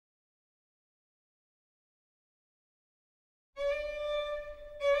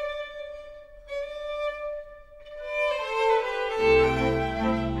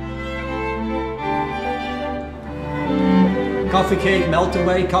coffee cake, melt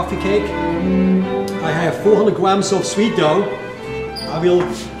away coffee cake. I have 400 grams of sweet dough. I will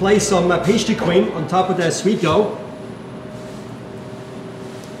place some pastry cream on top of the sweet dough.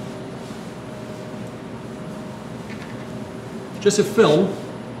 Just a film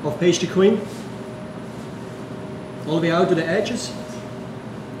of pastry cream all the way out to the edges.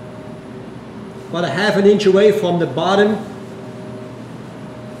 About a half an inch away from the bottom.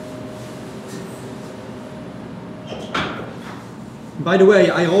 By the way,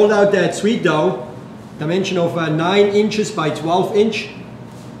 I rolled out that sweet dough, dimension of 9 inches by 12 inch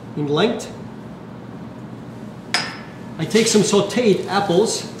in length. I take some sauteed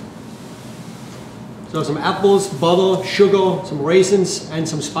apples. So some apples, butter, sugar, some raisins, and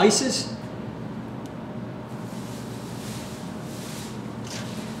some spices.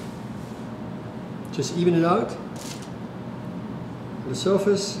 Just even it out on the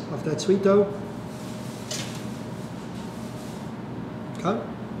surface of that sweet dough. Okay.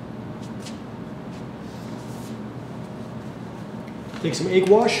 Take some egg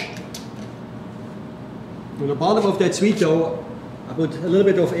wash. On the bottom of that sweet dough, I put a little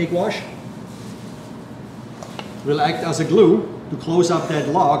bit of egg wash. It will act as a glue to close up that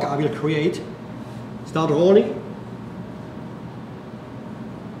log I will create. Start rolling.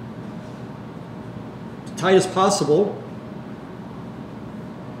 As tight as possible.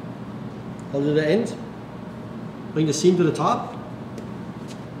 Hold it to the end. Bring the seam to the top.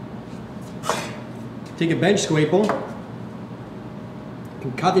 Take a bench scraper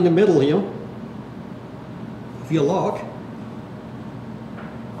and cut in the middle here of your log.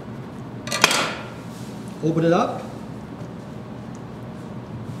 Open it up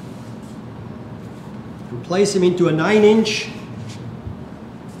and place them into a 9-inch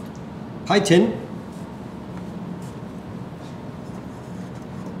pie tin.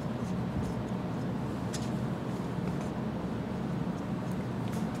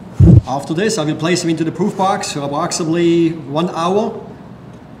 After this, I will place them into the proof box for approximately 1 hour.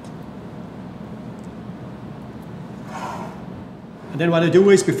 And then what I do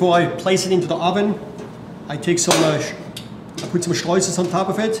is, before I place it into the oven, I take some, I put some streusels on top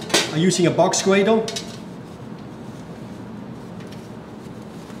of it. I'm using a box grater.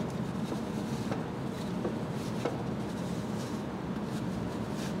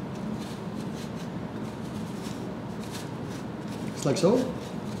 Just like so.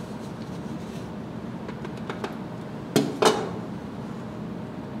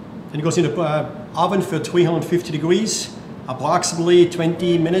 And it goes in the oven for 350 degrees, approximately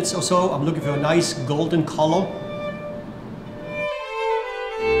 20 minutes or so. I'm looking for a nice golden color.